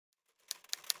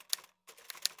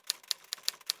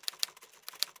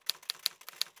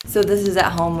So this is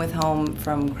At Home with Home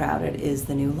from Crowded is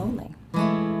the New Lonely.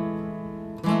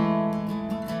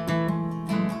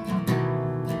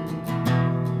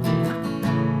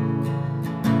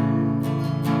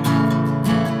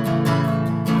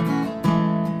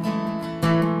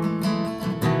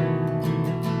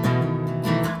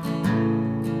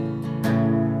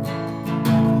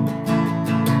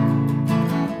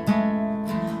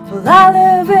 Well, I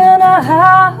live in a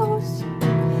house,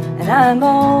 and I'm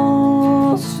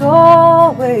also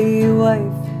a wife.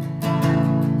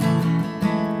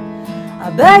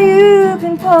 I bet you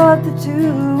can put the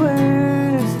two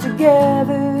words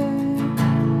together.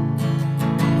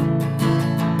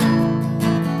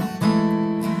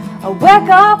 I wake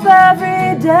up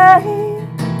every day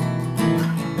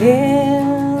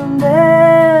in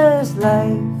this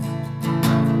life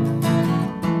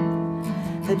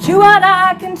that you and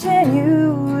I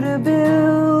continue to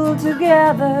build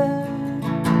together.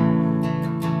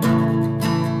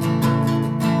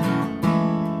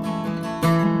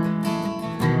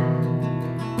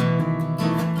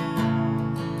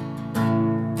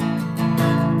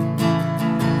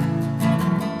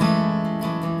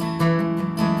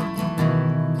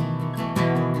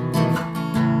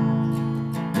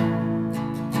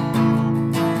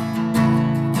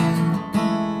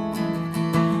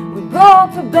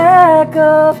 Broke the back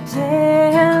of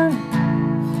 10,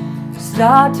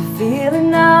 start to feel it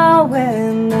now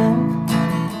and then,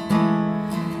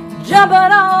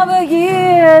 jumping over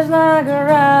years like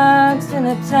rocks in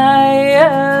a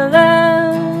tireless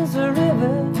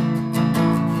river.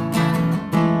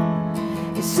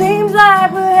 It seems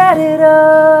like we're headed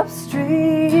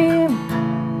upstream,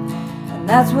 and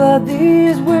that's what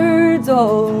these words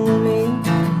all mean.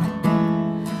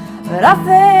 But I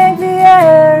think the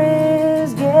air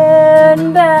is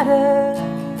getting better.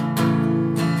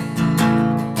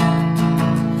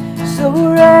 So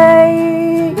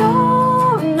write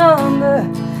your number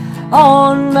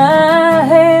on my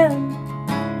hand.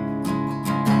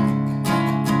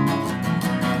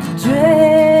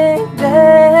 Drink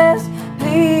this,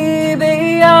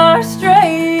 baby, you're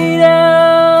straight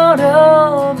out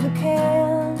of the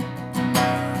can.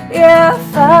 Yeah,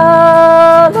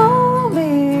 follow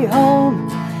me home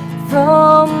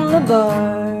from the bar.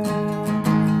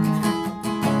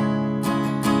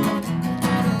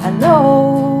 I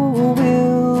know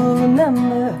we'll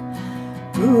remember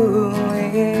who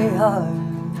we are.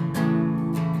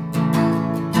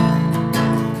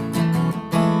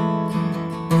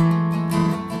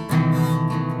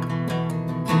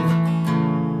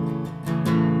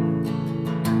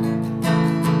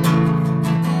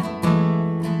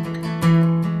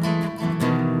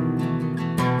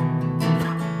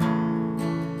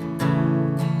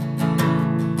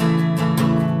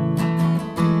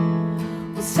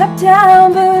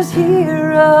 September's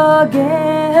here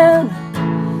again.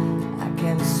 I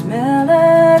can smell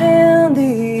it in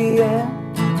the air,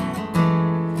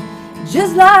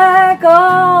 just like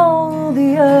all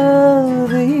the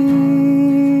other years.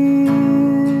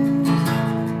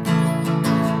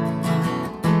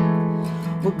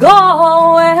 We're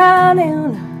going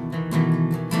in,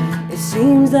 it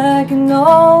seems like an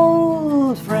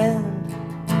old friend,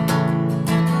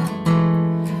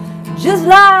 just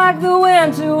like the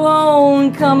winter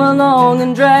won't come along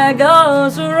and drag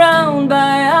us around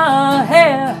by our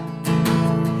hair.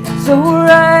 So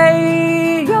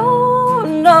write your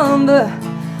number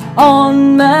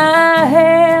on my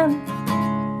hand.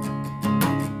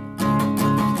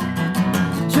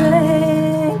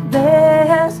 Drink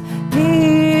this,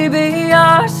 baby,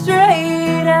 you're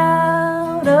straight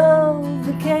out of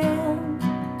the can.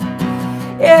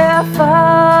 Yeah,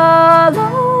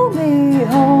 follow me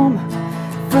home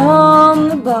from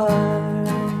the bar.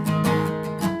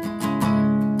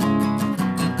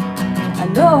 I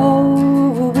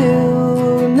know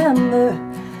we'll remember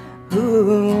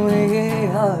who we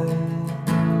are.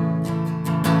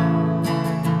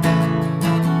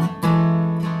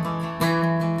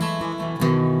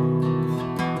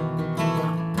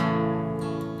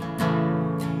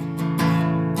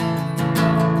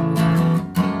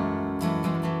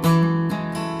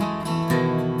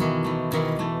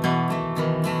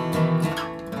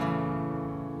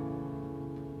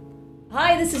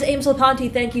 Hi, this is Ames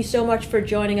LaPonte. Thank you so much for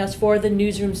joining us for the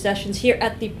newsroom sessions here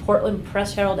at the Portland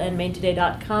Press Herald and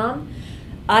MainToday.com.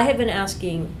 I have been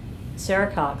asking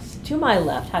Sara Cox, to my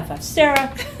left, high five,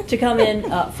 Sara, to come in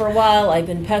for a while. I've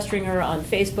been pestering her on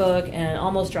Facebook and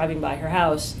almost driving by her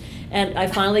house. And I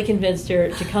finally convinced her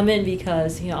to come in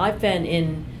because, you know, I've been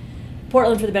in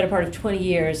Portland for the better part of 20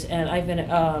 years, and I've been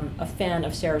a fan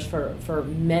of Sara's for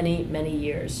many, many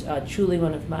years. Truly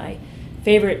one of my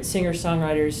favorite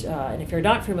singer-songwriters, and if you're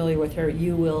not familiar with her,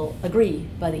 you will agree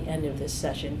by the end of this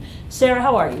session. Sara,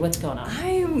 how are you? What's going on?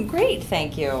 I'm great,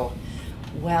 thank you.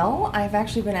 Well, I've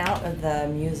actually been out of the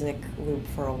music loop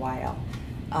for a while.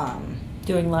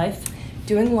 Doing life?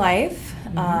 Doing life.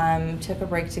 Took a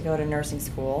break to go to nursing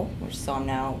school, so I'm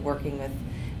now working with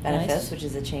benefits, Nice. which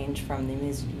is a change from the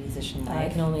musician life. I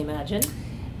can only imagine.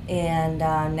 And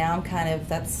now I'm kind of,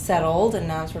 that's settled, and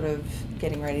now I'm sort of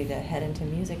getting ready to head into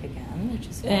music again, which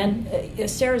is fun. And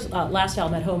Sarah's last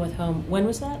album, At Home with Home, when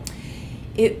was that?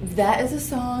 That is a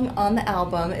song on the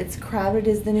album. It's Crowded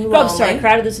is the New Oh, Lonely. sorry,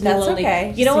 Crowded is the New That's Lonely.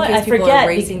 okay. You know Just what? in I case people forget. are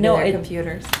racing to their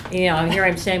computers. Here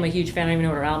I'm saying I'm a huge fan. I don't even know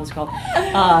what her album's called.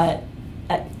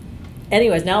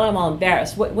 Anyways, now I'm all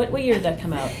embarrassed. What year did that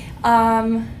come out?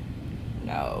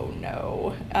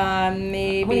 No.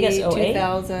 Maybe I'm gonna guess 08?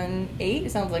 2008.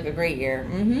 It sounds like a great year.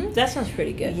 Mm-hmm. That sounds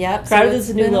pretty good. Yep. Crowded so is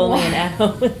the New Lonely and At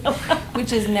Home with Home.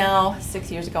 Which is now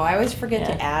 6 years ago. I always forget Yeah.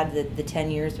 to add the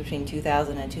 10 years between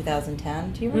 2000 and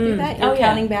 2010. Do you ever do that? Oh, You're yeah.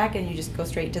 counting back and you just go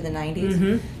straight to the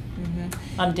 90s?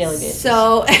 On a daily basis.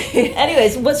 So,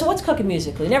 anyways, what's cooking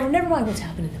musically? Never mind what's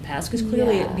happened in the past, because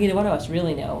clearly Yeah. neither one of us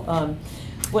really know.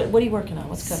 What are you working on?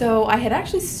 What's cooking? So I had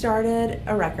actually started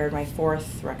a record, my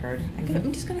fourth record.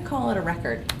 I'm just going to call it a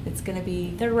record. It's going to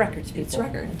be... They're records, people. It's a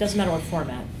record. It doesn't matter what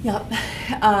format. Yep.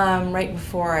 Right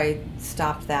before I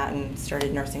stopped that and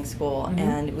started nursing school,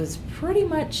 and it was pretty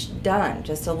much done.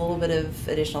 Just a little bit of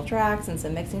additional tracks and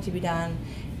some mixing to be done.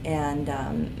 And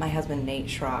my husband Nate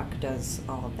Schrock does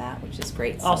all of that, which is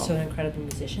great. So Also an incredible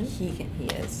musician. he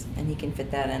is, and he can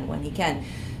fit that in when he can.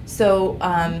 So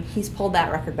he's pulled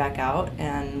that record back out,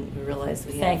 and we realized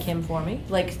we Thank have him for me.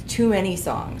 like too many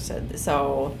songs.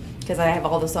 So because I have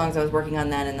all the songs I was working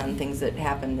on then, and then things that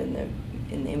happened in the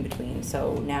in between.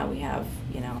 So now we have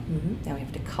now we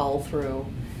have to cull through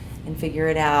and figure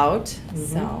it out.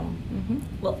 So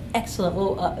Well, excellent.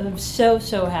 Well, I'm so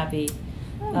happy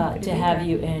good to be have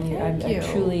here. you, and I'm Thank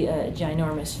you. truly a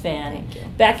ginormous fan. Thank you.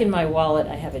 Back in my wallet,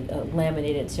 I have a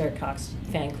laminated Sara Cox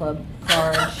fan club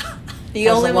card. The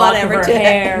Has only a lock one ever of to her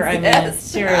hair. I mean, yes.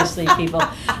 seriously, people.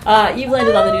 You've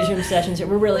landed on the Newsroom Sessions.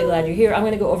 We're really glad you're here. I'm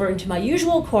going to go over into my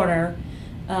usual corner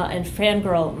and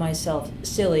fangirl myself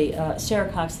silly. Sara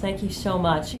Cox, thank you so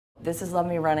much. This is Love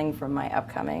Me Running from my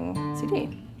upcoming CD.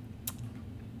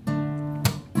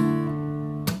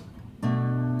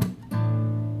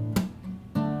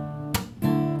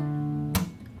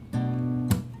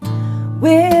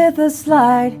 With a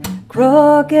slight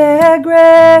crooked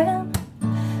grin,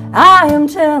 I am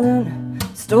telling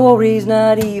stories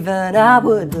not even I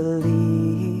would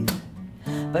believe,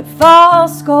 but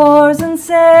false scores and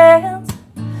sins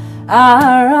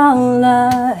are all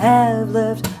I have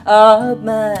left up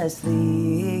my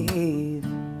sleeve.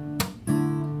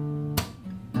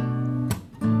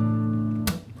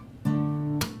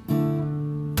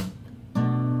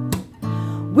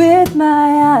 With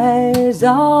my eyes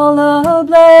all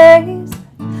ablaze,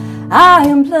 I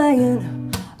am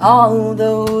playing all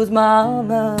those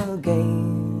mama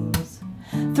games.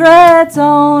 Threats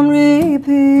on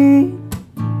repeat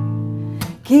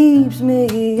keeps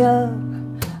me up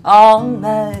on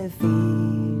my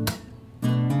feet.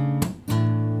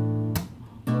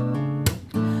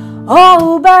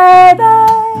 Oh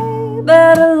baby,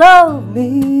 better love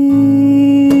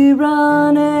me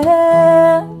running,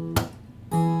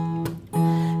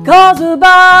 'cause a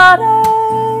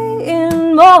body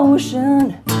in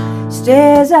motion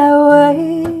stays that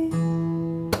way.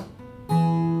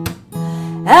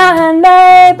 And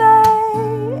maybe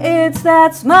it's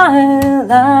that smile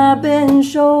I've been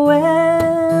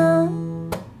showing.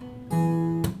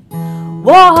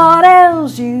 What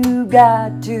else you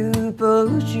got to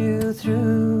push you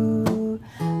through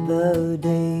the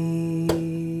day?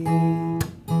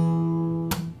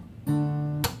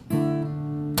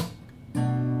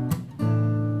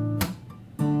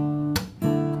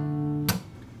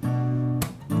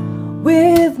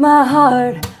 With my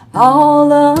heart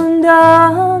all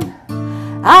undone,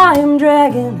 I am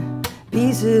dragging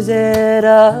pieces at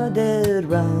a dead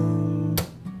run.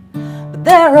 But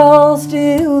they're all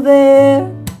still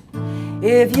there.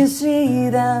 If you see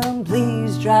them,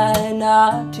 please try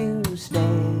not to stare.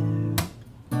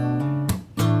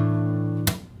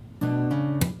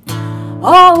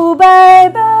 Oh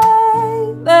baby,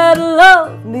 better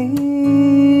love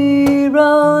me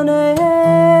running,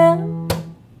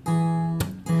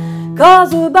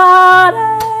 'cause a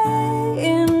body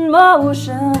in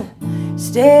motion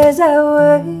stays that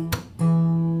way.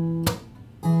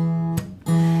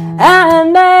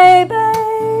 And maybe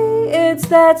it's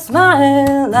that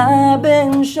smile I've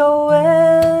been showing.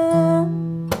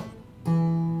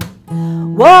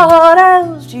 What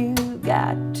else you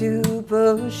got to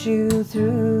push you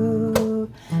through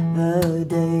the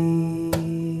day?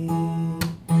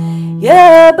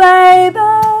 Yeah, baby,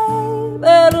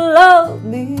 better love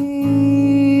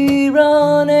me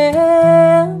running,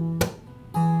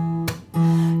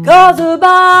 'cause a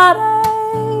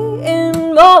body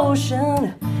in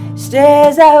motion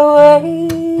stays that way.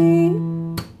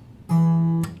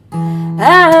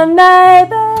 And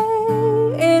maybe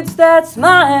it's that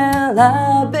smile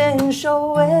I've been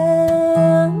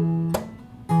showing.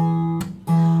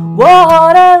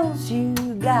 What else you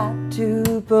got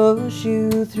to push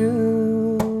you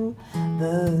through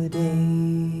the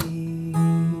day?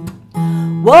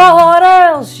 What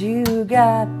else you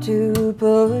got to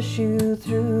push you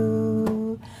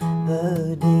through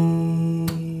the day?